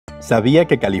¿Sabía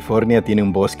que California tiene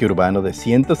un bosque urbano de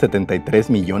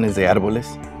 173 millones de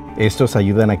árboles? Estos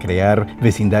ayudan a crear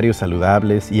vecindarios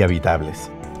saludables y habitables.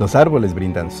 Los árboles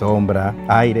brindan sombra,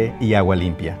 aire y agua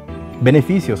limpia,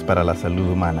 beneficios para la salud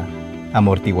humana,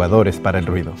 amortiguadores para el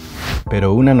ruido.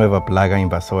 Pero una nueva plaga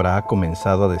invasora ha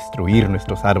comenzado a destruir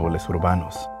nuestros árboles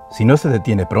urbanos. Si no se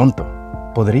detiene pronto,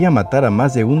 podría matar a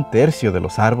más de un tercio de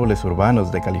los árboles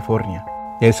urbanos de California.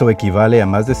 Eso equivale a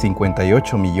más de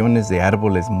 58 millones de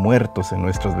árboles muertos en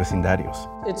nuestros vecindarios.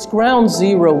 Its ground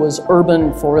zero was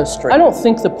urban forestry. I don't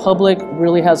think the public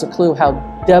really has a clue how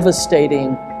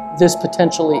devastating this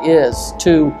potentially is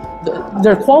to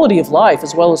their quality of life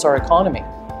as well as our economy.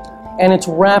 And it's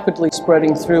rapidly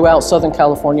spreading throughout Southern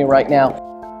California right now.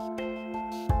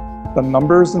 The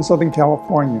numbers in Southern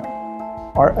California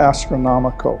are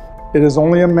astronomical. It is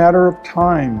only a matter of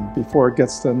time before it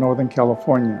gets to Northern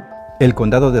California. El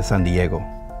condado de San Diego,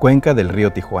 cuenca del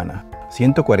río Tijuana,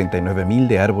 149,000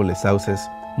 de árboles sauces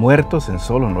muertos en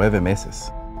solo 9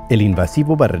 meses. El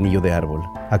invasivo barrenillo de árbol.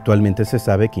 Actualmente se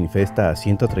sabe que infesta a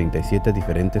 137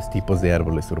 diferentes tipos de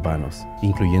árboles urbanos,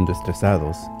 incluyendo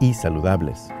estresados y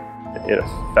saludables. It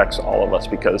affects all of us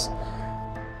because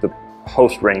the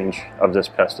host range of this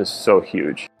pest is so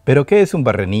huge. ¿Pero qué es un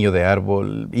barrenillo de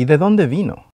árbol y de dónde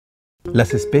vino?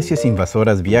 Las especies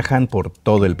invasoras viajan por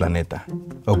todo el planeta.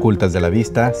 Ocultas de la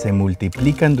vista, se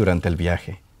multiplican durante el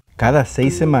viaje. Cada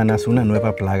 6 semanas una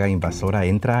nueva plaga invasora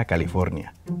entra a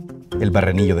California. El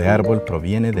barrenillo de árbol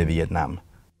proviene de Vietnam.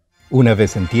 Una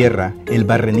vez en tierra, el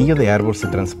barrenillo de árbol se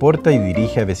transporta y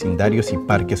dirige a vecindarios y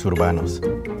parques urbanos,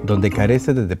 donde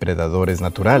carece de depredadores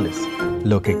naturales,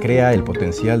 lo que crea el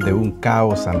potencial de un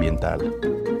caos ambiental.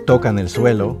 Tocan el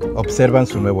suelo, observan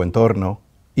su nuevo entorno,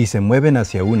 y se mueven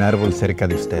hacia un árbol cerca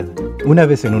de usted. Una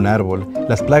vez en un árbol,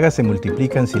 las plagas se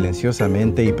multiplican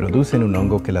silenciosamente y producen un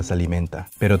hongo que las alimenta,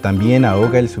 pero también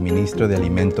ahoga el suministro de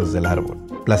alimentos del árbol.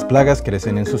 Las plagas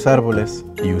crecen en sus árboles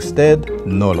y usted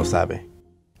no lo sabe.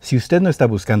 Si usted no está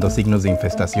buscando signos de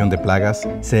infestación de plagas,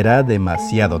 será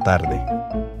demasiado tarde.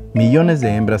 Millones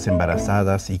de hembras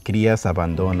embarazadas y crías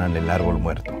abandonan el árbol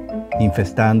muerto,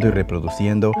 infestando y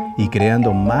reproduciendo y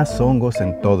creando más hongos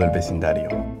en todo el vecindario.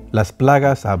 Las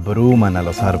plagas abruman a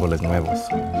los árboles nuevos.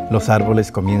 Los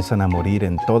árboles comienzan a morir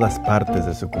en todas partes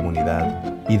de su comunidad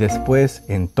y después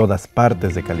en todas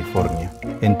partes de California.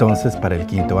 Entonces, para el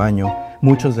 5º año,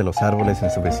 muchos de los árboles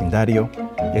en su vecindario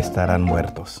estarán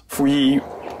muertos. If we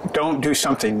don't do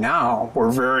something now,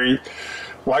 we're very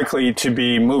likely to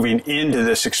be moving into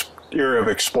this era of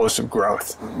explosive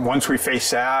growth. Once we face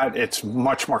that, it's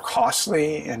much more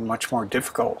costly and much more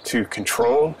difficult to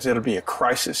control. It'll be a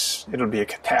crisis. It'll be a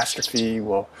catastrophe.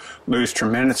 We'll lose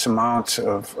tremendous amounts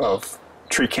of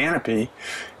tree canopy,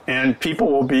 and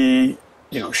people will be,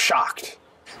 shocked.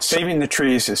 Saving the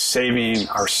trees is saving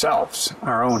ourselves,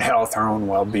 our own health, our own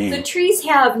well-being. The trees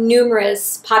have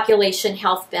numerous population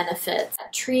health benefits.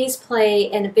 Trees play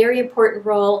a very important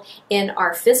role in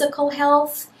our physical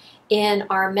health, in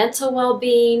our mental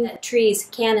well-being. Trees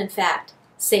can, in fact,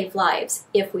 save lives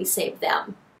if we save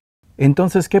them.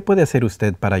 Entonces, ¿qué puede hacer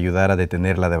usted para ayudar a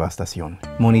detener la devastación?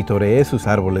 Monitoree sus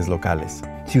árboles locales.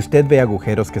 Si usted ve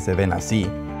agujeros que se ven así,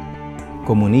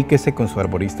 comuníquese con su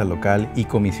arborista local y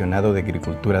comisionado de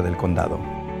agricultura del condado.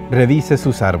 Revise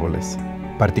sus árboles,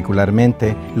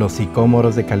 particularmente los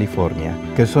sicómoros de California,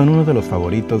 que son uno de los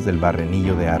favoritos del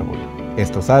barrenillo de árbol.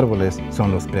 Estos árboles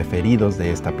son los preferidos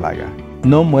de esta plaga.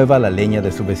 No mueva la leña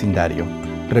de su vecindario.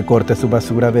 Recorte su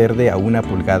basura verde a 1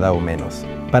 pulgada o menos.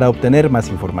 Para obtener más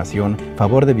información,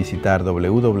 favor de visitar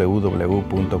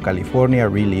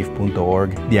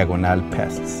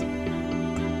www.californiarelief.org/pests.